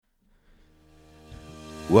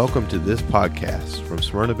Welcome to this podcast from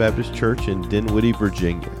Smyrna Baptist Church in Dinwiddie,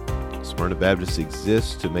 Virginia. Smyrna Baptist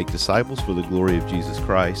exists to make disciples for the glory of Jesus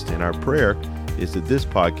Christ, and our prayer is that this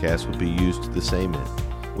podcast will be used to the same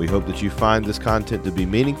end. We hope that you find this content to be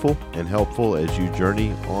meaningful and helpful as you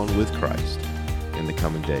journey on with Christ in the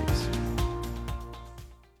coming days.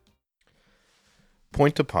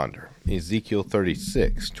 Point to ponder, Ezekiel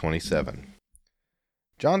 36:27.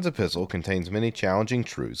 John's epistle contains many challenging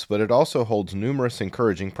truths, but it also holds numerous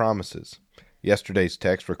encouraging promises. Yesterday's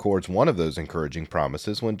text records one of those encouraging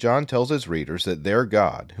promises when John tells his readers that their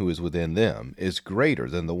God, who is within them, is greater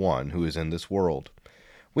than the one who is in this world.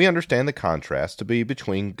 We understand the contrast to be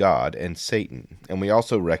between God and Satan, and we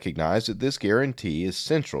also recognize that this guarantee is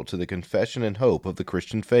central to the confession and hope of the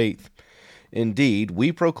Christian faith. Indeed,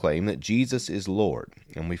 we proclaim that Jesus is Lord,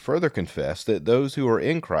 and we further confess that those who are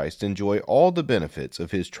in Christ enjoy all the benefits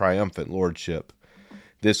of his triumphant lordship.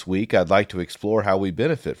 This week, I'd like to explore how we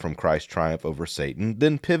benefit from Christ's triumph over Satan,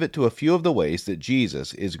 then pivot to a few of the ways that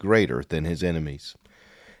Jesus is greater than his enemies.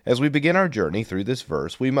 As we begin our journey through this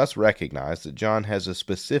verse, we must recognize that John has a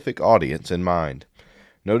specific audience in mind.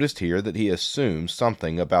 Notice here that he assumes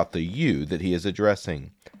something about the you that he is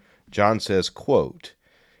addressing. John says, quote,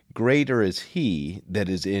 "Greater is he that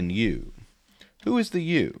is in you." Who is the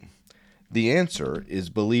you? The answer is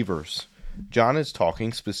believers. John is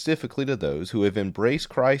talking specifically to those who have embraced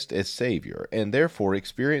Christ as Savior and therefore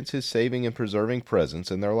experience his saving and preserving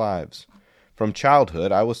presence in their lives. From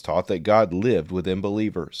childhood, I was taught that God lived within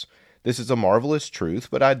believers. This is a marvelous truth,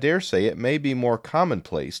 but I dare say it may be more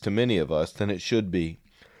commonplace to many of us than it should be.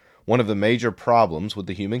 One of the major problems with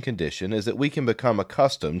the human condition is that we can become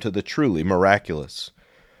accustomed to the truly miraculous.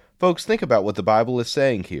 Folks, think about what the Bible is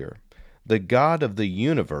saying here. The God of the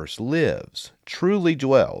universe lives, truly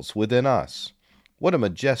dwells within us. What a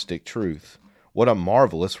majestic truth. What a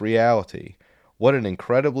marvelous reality. What an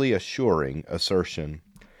incredibly assuring assertion.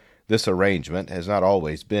 This arrangement has not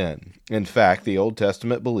always been. In fact, the Old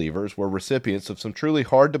Testament believers were recipients of some truly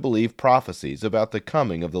hard-to-believe prophecies about the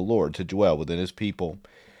coming of the Lord to dwell within his people.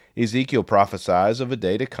 Ezekiel prophesies of a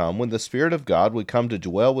day to come when the Spirit of God would come to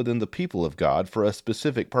dwell within the people of God for a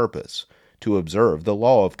specific purpose, to observe the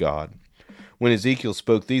law of God. When Ezekiel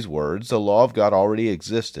spoke these words, the law of God already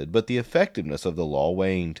existed, but the effectiveness of the law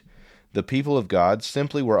waned. The people of God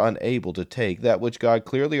simply were unable to take that which God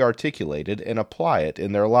clearly articulated and apply it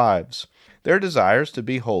in their lives. Their desires to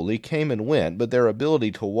be holy came and went, but their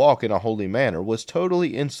ability to walk in a holy manner was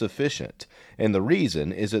totally insufficient, and the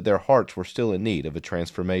reason is that their hearts were still in need of a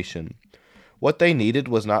transformation. What they needed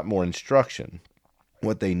was not more instruction.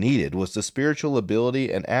 What they needed was the spiritual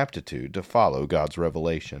ability and aptitude to follow God's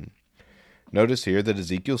revelation. Notice here that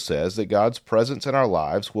Ezekiel says that God's presence in our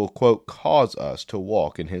lives will, quote, cause us to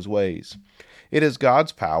walk in his ways. It is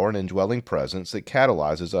God's power and indwelling presence that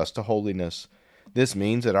catalyzes us to holiness. This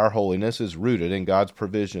means that our holiness is rooted in God's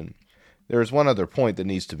provision. There is one other point that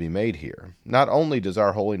needs to be made here. Not only does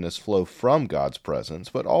our holiness flow from God's presence,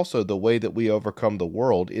 but also the way that we overcome the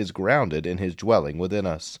world is grounded in his dwelling within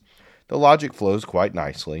us. The logic flows quite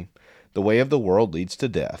nicely. The way of the world leads to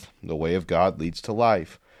death. The way of God leads to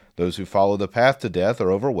life. Those who follow the path to death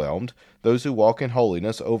are overwhelmed. Those who walk in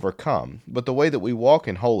holiness overcome. But the way that we walk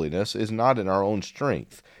in holiness is not in our own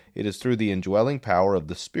strength. It is through the indwelling power of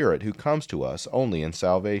the Spirit who comes to us only in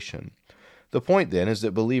salvation. The point then is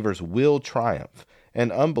that believers will triumph,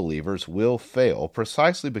 and unbelievers will fail,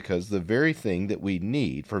 precisely because the very thing that we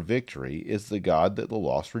need for victory is the God that the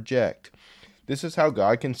lost reject. This is how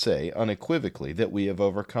God can say unequivocally that we have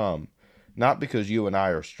overcome, not because you and I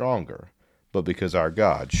are stronger, but because our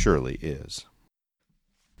God surely is.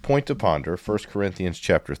 Point to ponder 1 Corinthians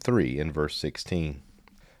chapter 3 and verse 16.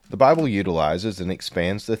 The Bible utilizes and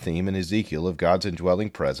expands the theme in Ezekiel of God's indwelling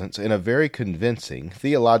presence in a very convincing,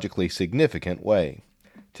 theologically significant way.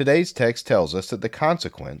 Today's text tells us that the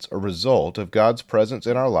consequence, or result, of God's presence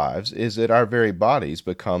in our lives is that our very bodies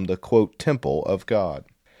become the, quote, temple of God.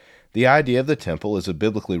 The idea of the temple is a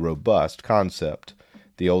biblically robust concept.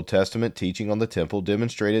 The Old Testament teaching on the temple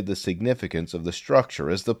demonstrated the significance of the structure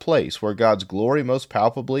as the place where God's glory most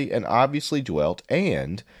palpably and obviously dwelt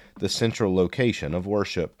and the central location of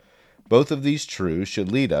worship. Both of these truths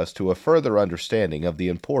should lead us to a further understanding of the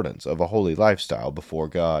importance of a holy lifestyle before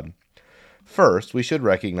God. First, we should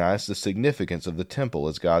recognize the significance of the temple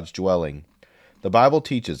as God's dwelling. The Bible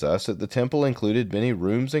teaches us that the temple included many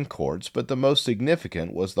rooms and courts, but the most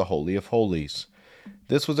significant was the Holy of Holies.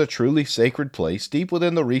 This was a truly sacred place deep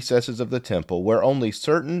within the recesses of the temple where only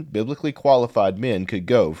certain biblically qualified men could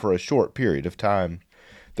go for a short period of time.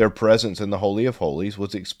 Their presence in the Holy of Holies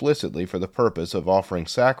was explicitly for the purpose of offering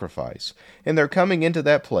sacrifice, and their coming into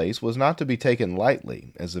that place was not to be taken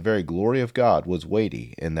lightly, as the very glory of God was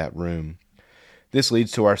weighty in that room. This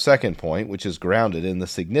leads to our second point, which is grounded in the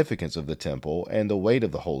significance of the temple, and the weight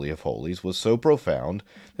of the Holy of Holies was so profound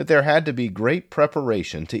that there had to be great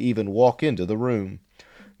preparation to even walk into the room.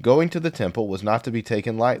 Going to the temple was not to be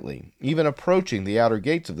taken lightly. Even approaching the outer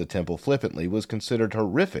gates of the temple flippantly was considered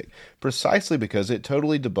horrific, precisely because it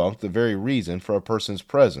totally debunked the very reason for a person's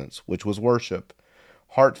presence, which was worship.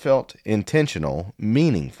 Heartfelt, intentional,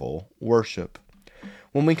 meaningful worship.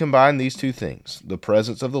 When we combine these two things, the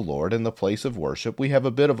presence of the Lord and the place of worship, we have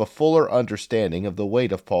a bit of a fuller understanding of the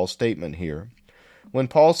weight of Paul's statement here. When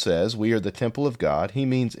Paul says we are the temple of God, he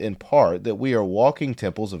means in part that we are walking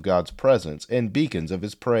temples of God's presence and beacons of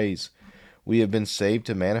His praise. We have been saved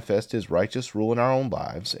to manifest His righteous rule in our own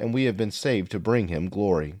lives, and we have been saved to bring Him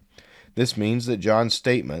glory. This means that John's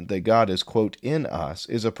statement that God is, quote, in us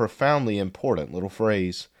is a profoundly important little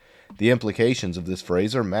phrase. The implications of this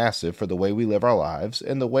phrase are massive for the way we live our lives,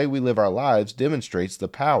 and the way we live our lives demonstrates the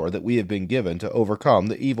power that we have been given to overcome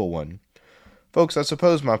the evil one. Folks, I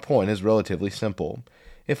suppose my point is relatively simple.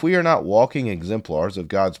 If we are not walking exemplars of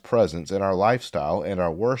God's presence in our lifestyle and our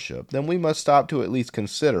worship, then we must stop to at least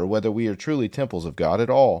consider whether we are truly temples of God at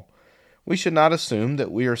all. We should not assume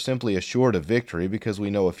that we are simply assured of victory because we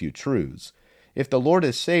know a few truths. If the Lord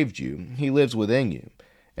has saved you, He lives within you.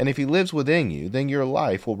 And if He lives within you, then your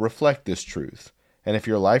life will reflect this truth. And if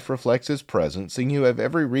your life reflects His presence, then you have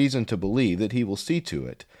every reason to believe that He will see to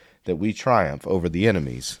it that we triumph over the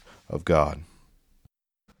enemies of God.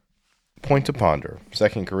 Point to ponder,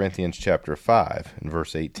 2 Corinthians chapter 5 and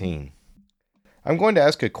verse 18. I'm going to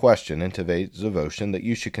ask a question in today's devotion that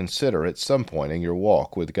you should consider at some point in your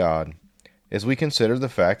walk with God. As we consider the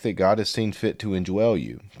fact that God has seen fit to indwell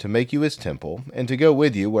you, to make you His temple, and to go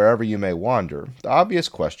with you wherever you may wander, the obvious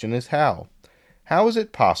question is how? How is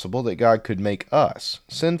it possible that God could make us,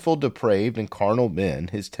 sinful, depraved, and carnal men,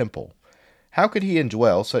 His temple? How could He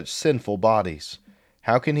indwell such sinful bodies?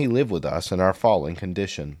 How can He live with us in our fallen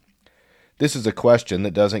condition? This is a question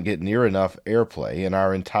that doesn't get near enough airplay in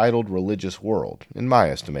our entitled religious world, in my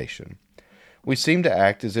estimation. We seem to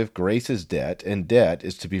act as if grace is debt, and debt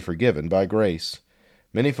is to be forgiven by grace.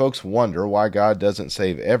 Many folks wonder why God doesn't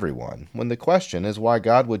save everyone, when the question is why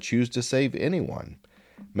God would choose to save anyone.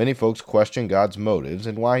 Many folks question God's motives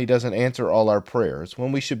and why He doesn't answer all our prayers,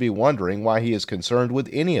 when we should be wondering why He is concerned with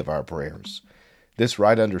any of our prayers. This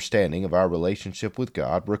right understanding of our relationship with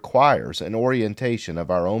God requires an orientation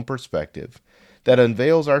of our own perspective that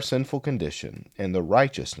unveils our sinful condition and the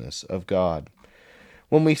righteousness of God.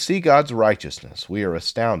 When we see God's righteousness, we are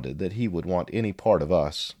astounded that He would want any part of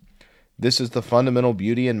us. This is the fundamental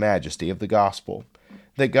beauty and majesty of the gospel.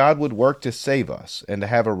 That God would work to save us and to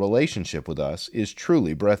have a relationship with us is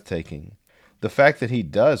truly breathtaking. The fact that He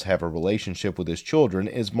does have a relationship with His children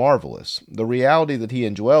is marvelous. The reality that He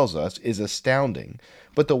indwells us is astounding.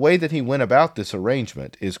 But the way that He went about this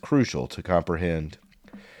arrangement is crucial to comprehend.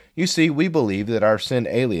 You see, we believe that our sin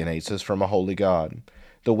alienates us from a holy God.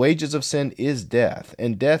 The wages of sin is death,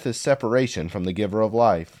 and death is separation from the giver of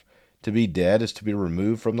life. To be dead is to be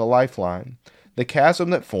removed from the lifeline. The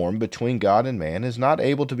chasm that formed between God and man is not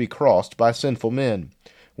able to be crossed by sinful men.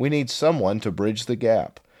 We need someone to bridge the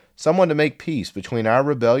gap, someone to make peace between our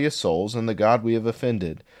rebellious souls and the God we have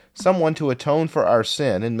offended, someone to atone for our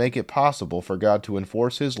sin and make it possible for God to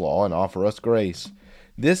enforce His law and offer us grace.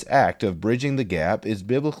 This act of bridging the gap is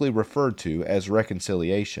biblically referred to as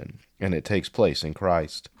reconciliation, and it takes place in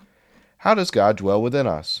Christ. How does God dwell within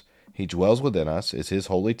us? He dwells within us as His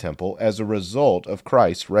holy temple as a result of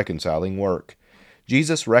Christ's reconciling work.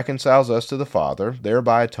 Jesus reconciles us to the Father,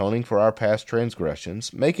 thereby atoning for our past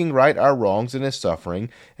transgressions, making right our wrongs in His suffering,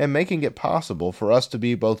 and making it possible for us to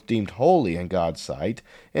be both deemed holy in God's sight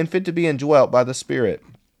and fit to be indwelt by the Spirit.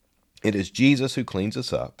 It is Jesus who cleans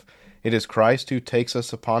us up. It is Christ who takes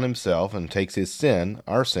us upon Himself and takes His sin,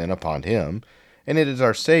 our sin, upon Him, and it is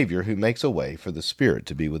our Savior who makes a way for the Spirit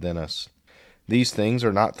to be within us. These things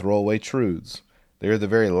are not throwaway truths. They are the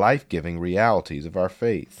very life-giving realities of our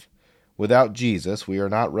faith. Without Jesus, we are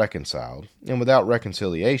not reconciled, and without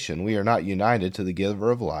reconciliation, we are not united to the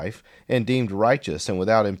giver of life and deemed righteous, and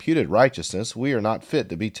without imputed righteousness, we are not fit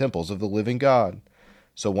to be temples of the living God.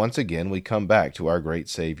 So once again, we come back to our great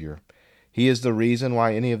Savior. He is the reason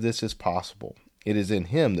why any of this is possible. It is in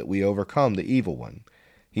Him that we overcome the evil one.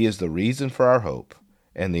 He is the reason for our hope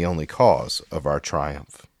and the only cause of our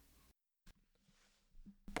triumph.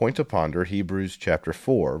 Point to ponder Hebrews chapter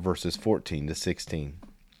 4, verses 14 to 16.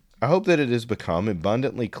 I hope that it has become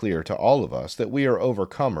abundantly clear to all of us that we are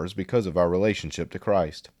overcomers because of our relationship to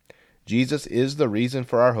Christ. Jesus is the reason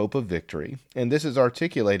for our hope of victory, and this is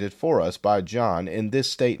articulated for us by John in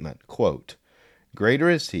this statement, quote, "Greater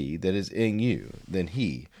is he that is in you than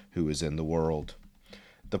he who is in the world."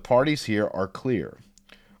 The parties here are clear.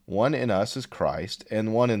 One in us is Christ,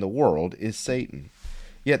 and one in the world is Satan.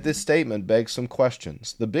 Yet this statement begs some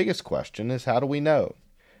questions. The biggest question is, how do we know?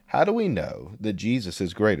 How do we know that Jesus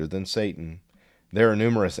is greater than Satan? There are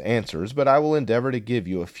numerous answers, but I will endeavor to give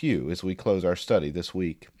you a few as we close our study this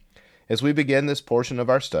week. As we begin this portion of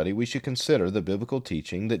our study, we should consider the biblical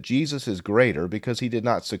teaching that Jesus is greater because he did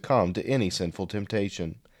not succumb to any sinful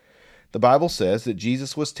temptation. The Bible says that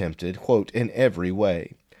Jesus was tempted, quote, in every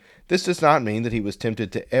way. This does not mean that he was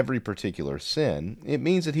tempted to every particular sin. It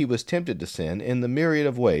means that he was tempted to sin in the myriad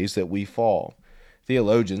of ways that we fall.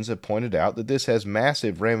 Theologians have pointed out that this has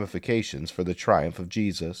massive ramifications for the triumph of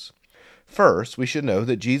Jesus. First, we should know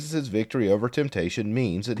that Jesus' victory over temptation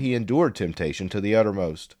means that he endured temptation to the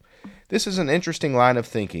uttermost. This is an interesting line of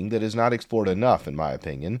thinking that is not explored enough, in my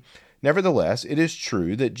opinion. Nevertheless, it is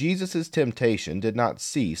true that Jesus' temptation did not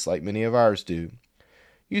cease like many of ours do.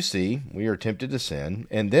 You see, we are tempted to sin,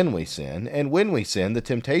 and then we sin, and when we sin, the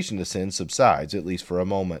temptation to sin subsides, at least for a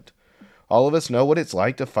moment. All of us know what it's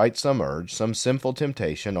like to fight some urge, some sinful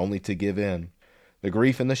temptation, only to give in. The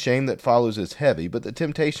grief and the shame that follows is heavy, but the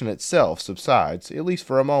temptation itself subsides, at least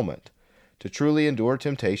for a moment. To truly endure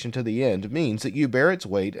temptation to the end means that you bear its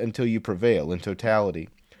weight until you prevail in totality.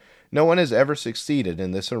 No one has ever succeeded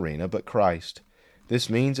in this arena but Christ. This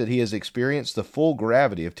means that he has experienced the full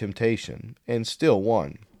gravity of temptation, and still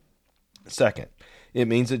won. Second, it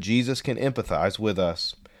means that Jesus can empathize with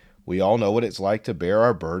us. We all know what it's like to bear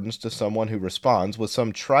our burdens to someone who responds with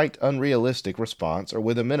some trite, unrealistic response or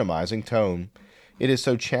with a minimizing tone. It is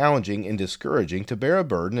so challenging and discouraging to bear a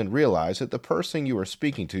burden and realize that the person you are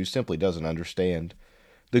speaking to simply doesn't understand.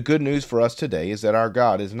 The good news for us today is that our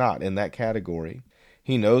God is not in that category.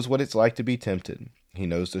 He knows what it's like to be tempted. He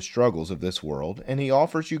knows the struggles of this world, and he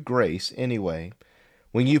offers you grace anyway.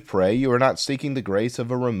 When you pray, you are not seeking the grace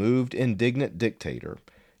of a removed, indignant dictator.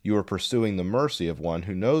 You are pursuing the mercy of one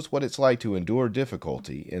who knows what it's like to endure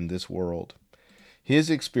difficulty in this world. His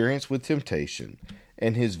experience with temptation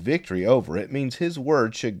and his victory over it means his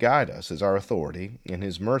word should guide us as our authority, and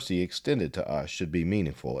his mercy extended to us should be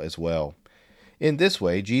meaningful as well. In this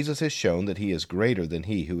way, Jesus has shown that he is greater than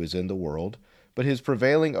he who is in the world, but his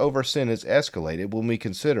prevailing over sin is escalated when we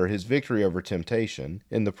consider his victory over temptation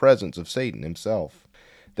in the presence of Satan himself.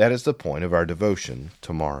 That is the point of our devotion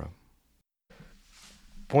tomorrow.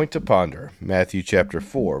 Point to ponder, Matthew chapter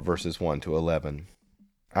 4, verses 1 to 11.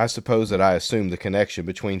 I suppose that I assumed the connection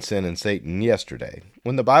between sin and Satan yesterday.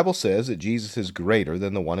 When the Bible says that Jesus is greater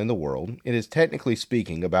than the one in the world, it is technically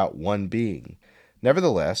speaking about one being.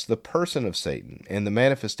 Nevertheless, the person of Satan and the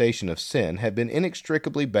manifestation of sin have been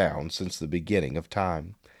inextricably bound since the beginning of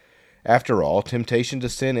time. After all, temptation to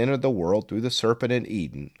sin entered the world through the serpent in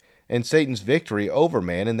Eden, and Satan's victory over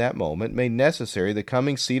man in that moment made necessary the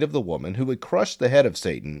coming seed of the woman who would crush the head of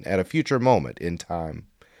Satan at a future moment in time.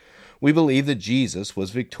 We believe that Jesus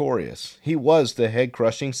was victorious. He was the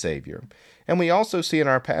head-crushing Savior. And we also see in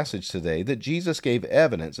our passage today that Jesus gave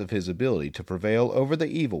evidence of his ability to prevail over the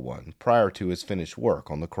evil one prior to his finished work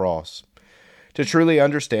on the cross. To truly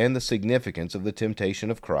understand the significance of the temptation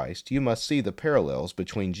of Christ, you must see the parallels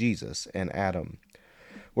between Jesus and Adam.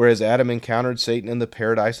 Whereas Adam encountered Satan in the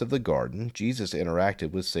paradise of the garden, Jesus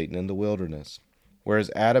interacted with Satan in the wilderness.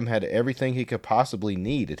 Whereas Adam had everything he could possibly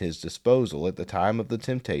need at his disposal at the time of the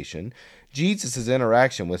temptation, Jesus'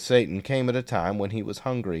 interaction with Satan came at a time when he was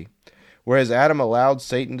hungry. Whereas Adam allowed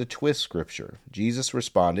Satan to twist Scripture, Jesus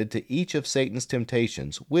responded to each of Satan's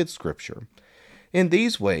temptations with Scripture. In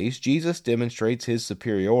these ways, Jesus demonstrates his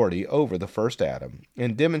superiority over the first Adam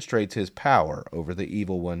and demonstrates his power over the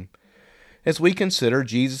evil one. As we consider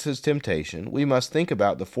Jesus' temptation, we must think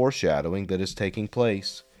about the foreshadowing that is taking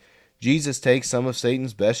place. Jesus takes some of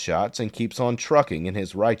Satan's best shots and keeps on trucking in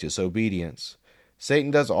his righteous obedience. Satan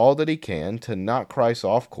does all that he can to knock Christ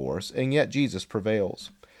off course, and yet Jesus prevails.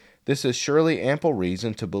 This is surely ample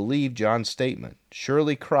reason to believe John's statement.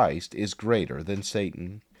 Surely Christ is greater than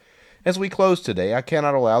Satan. As we close today, I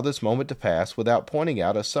cannot allow this moment to pass without pointing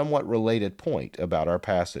out a somewhat related point about our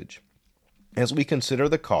passage. As we consider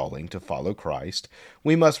the calling to follow Christ,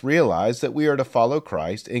 we must realize that we are to follow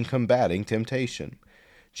Christ in combating temptation.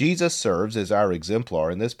 Jesus serves as our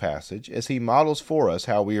exemplar in this passage as he models for us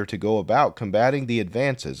how we are to go about combating the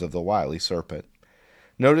advances of the wily serpent.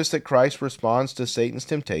 Notice that Christ responds to Satan's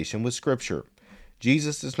temptation with Scripture.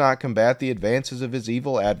 Jesus does not combat the advances of his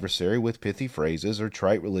evil adversary with pithy phrases or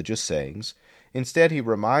trite religious sayings. Instead, he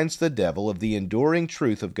reminds the devil of the enduring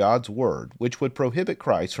truth of God's word, which would prohibit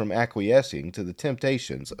Christ from acquiescing to the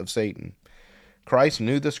temptations of Satan. Christ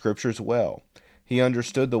knew the Scriptures well. He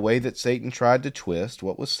understood the way that Satan tried to twist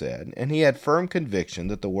what was said, and he had firm conviction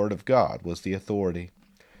that the Word of God was the authority.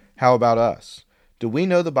 How about us? Do we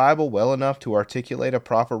know the Bible well enough to articulate a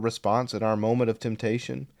proper response in our moment of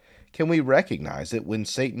temptation? Can we recognize it when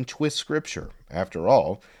Satan twists Scripture? After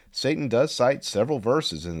all, Satan does cite several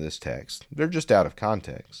verses in this text. They're just out of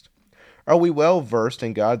context. Are we well versed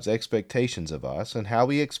in God's expectations of us and how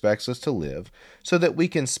he expects us to live so that we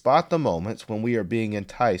can spot the moments when we are being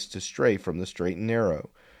enticed to stray from the straight and narrow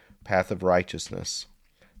path of righteousness?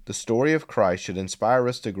 The story of Christ should inspire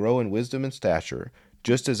us to grow in wisdom and stature,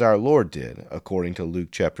 just as our Lord did, according to Luke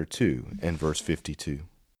chapter 2 and verse 52.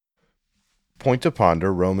 Point to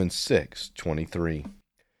ponder Romans 6:23.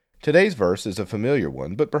 Today's verse is a familiar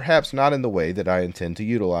one, but perhaps not in the way that I intend to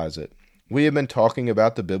utilize it. We have been talking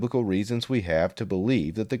about the biblical reasons we have to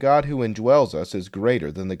believe that the God who indwells us is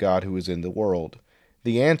greater than the God who is in the world.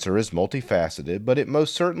 The answer is multifaceted, but it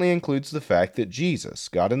most certainly includes the fact that Jesus,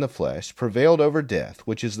 God in the flesh, prevailed over death,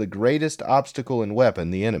 which is the greatest obstacle and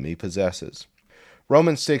weapon the enemy possesses.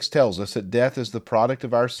 Romans 6 tells us that death is the product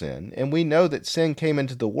of our sin, and we know that sin came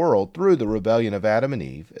into the world through the rebellion of Adam and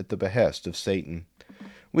Eve at the behest of Satan.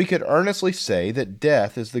 We could earnestly say that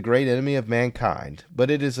death is the great enemy of mankind, but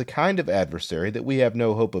it is a kind of adversary that we have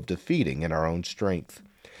no hope of defeating in our own strength.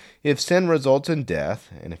 If sin results in death,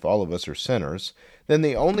 and if all of us are sinners, then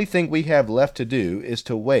the only thing we have left to do is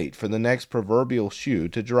to wait for the next proverbial shoe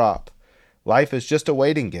to drop. Life is just a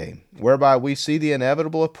waiting game, whereby we see the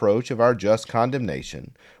inevitable approach of our just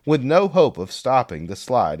condemnation, with no hope of stopping the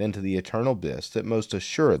slide into the eternal abyss that most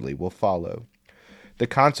assuredly will follow. The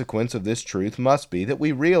consequence of this truth must be that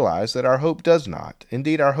we realize that our hope does not,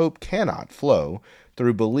 indeed our hope cannot, flow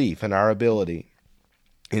through belief in our ability.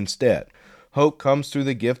 Instead, hope comes through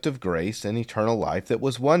the gift of grace and eternal life that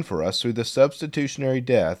was won for us through the substitutionary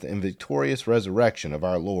death and victorious resurrection of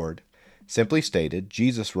our Lord. Simply stated,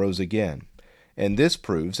 Jesus rose again, and this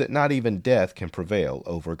proves that not even death can prevail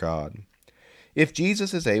over God. If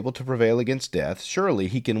Jesus is able to prevail against death, surely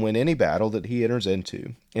he can win any battle that he enters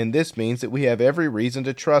into, and this means that we have every reason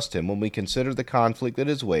to trust him when we consider the conflict that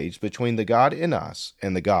is waged between the God in us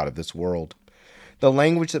and the God of this world. The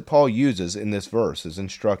language that Paul uses in this verse is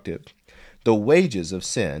instructive. The wages of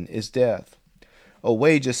sin is death. A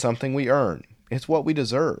wage is something we earn. It's what we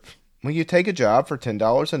deserve. When you take a job for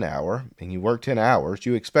 $10 an hour and you work 10 hours,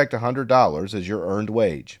 you expect $100 as your earned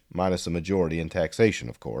wage, minus the majority in taxation,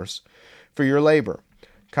 of course, for your labor.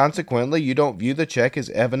 Consequently, you don't view the check as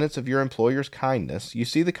evidence of your employer's kindness. You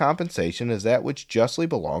see the compensation as that which justly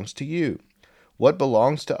belongs to you. What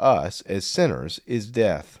belongs to us as sinners is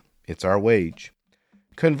death. It's our wage.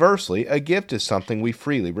 Conversely, a gift is something we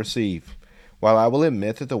freely receive. While I will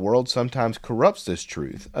admit that the world sometimes corrupts this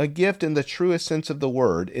truth, a gift in the truest sense of the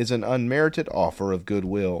word is an unmerited offer of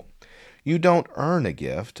goodwill. You don't earn a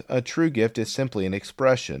gift. A true gift is simply an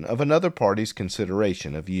expression of another party's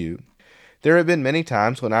consideration of you. There have been many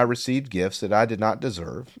times when I received gifts that I did not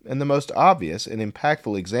deserve, and the most obvious and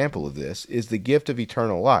impactful example of this is the gift of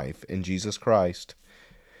eternal life in Jesus Christ.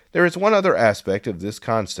 There is one other aspect of this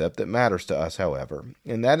concept that matters to us, however,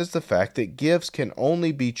 and that is the fact that gifts can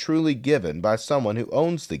only be truly given by someone who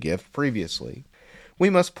owns the gift previously. We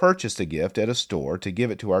must purchase a gift at a store to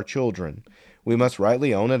give it to our children. We must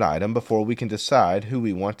rightly own an item before we can decide who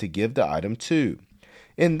we want to give the item to.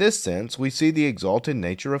 In this sense, we see the exalted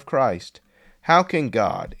nature of Christ. How can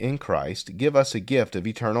God, in Christ, give us a gift of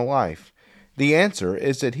eternal life? The answer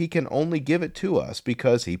is that he can only give it to us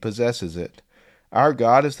because he possesses it. Our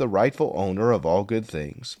God is the rightful owner of all good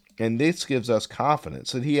things, and this gives us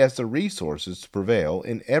confidence that he has the resources to prevail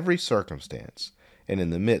in every circumstance and in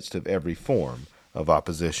the midst of every form of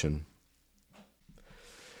opposition.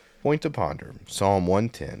 Point to ponder, Psalm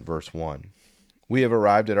 110, verse 1. We have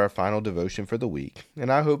arrived at our final devotion for the week,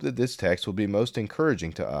 and I hope that this text will be most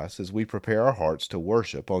encouraging to us as we prepare our hearts to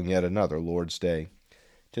worship on yet another Lord's Day.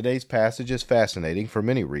 Today's passage is fascinating for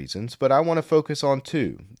many reasons, but I want to focus on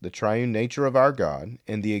two: the triune nature of our God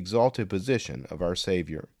and the exalted position of our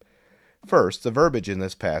Savior. First, the verbiage in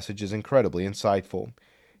this passage is incredibly insightful.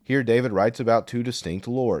 Here David writes about two distinct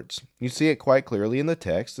Lords. You see it quite clearly in the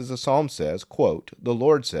text as the psalm says, quote, "The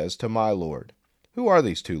Lord says to my Lord." Who are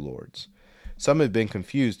these two Lords? Some have been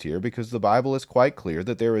confused here because the Bible is quite clear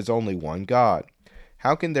that there is only one God.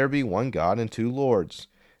 How can there be one God and two Lords?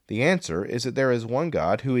 The answer is that there is one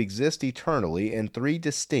God who exists eternally in three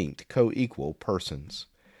distinct co-equal persons.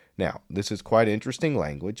 Now, this is quite interesting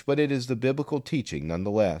language, but it is the biblical teaching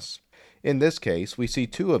nonetheless. In this case, we see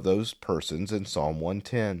two of those persons in Psalm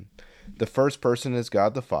 110. The first person is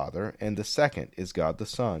God the Father, and the second is God the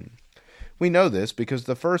Son. We know this because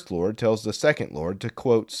the first Lord tells the second Lord to,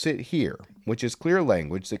 quote, sit here, which is clear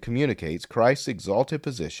language that communicates Christ's exalted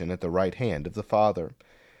position at the right hand of the Father.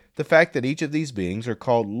 The fact that each of these beings are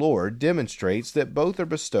called Lord demonstrates that both are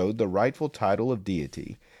bestowed the rightful title of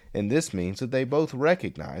deity, and this means that they both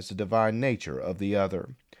recognize the divine nature of the other.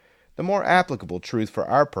 The more applicable truth for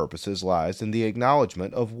our purposes lies in the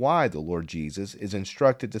acknowledgement of why the Lord Jesus is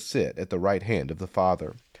instructed to sit at the right hand of the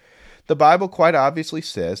Father. The Bible quite obviously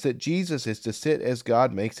says that Jesus is to sit as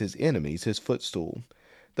God makes his enemies his footstool.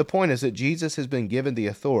 The point is that Jesus has been given the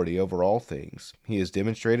authority over all things. He has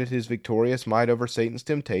demonstrated his victorious might over Satan's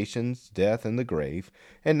temptations, death, and the grave,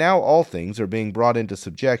 and now all things are being brought into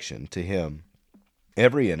subjection to him.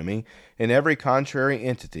 Every enemy and every contrary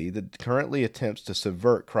entity that currently attempts to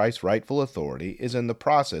subvert Christ's rightful authority is in the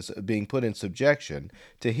process of being put in subjection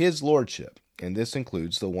to his lordship, and this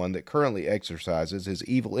includes the one that currently exercises his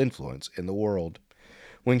evil influence in the world.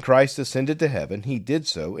 When Christ ascended to heaven, he did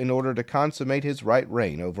so in order to consummate his right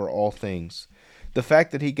reign over all things. The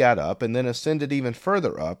fact that he got up and then ascended even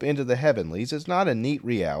further up into the heavenlies is not a neat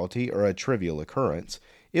reality or a trivial occurrence.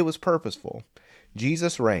 It was purposeful.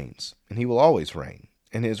 Jesus reigns, and he will always reign,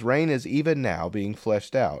 and his reign is even now being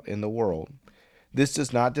fleshed out in the world. This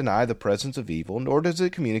does not deny the presence of evil, nor does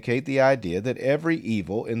it communicate the idea that every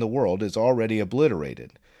evil in the world is already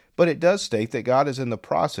obliterated. But it does state that God is in the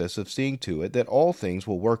process of seeing to it that all things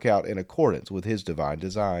will work out in accordance with his divine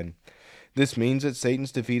design. This means that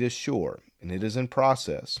Satan's defeat is sure, and it is in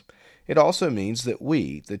process. It also means that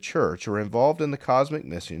we, the church, are involved in the cosmic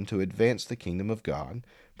mission to advance the kingdom of God,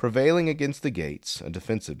 prevailing against the gates, a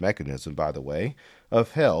defensive mechanism, by the way,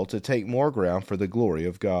 of hell to take more ground for the glory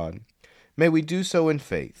of God. May we do so in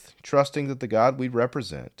faith, trusting that the God we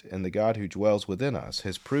represent and the God who dwells within us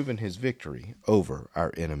has proven his victory over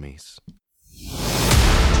our enemies.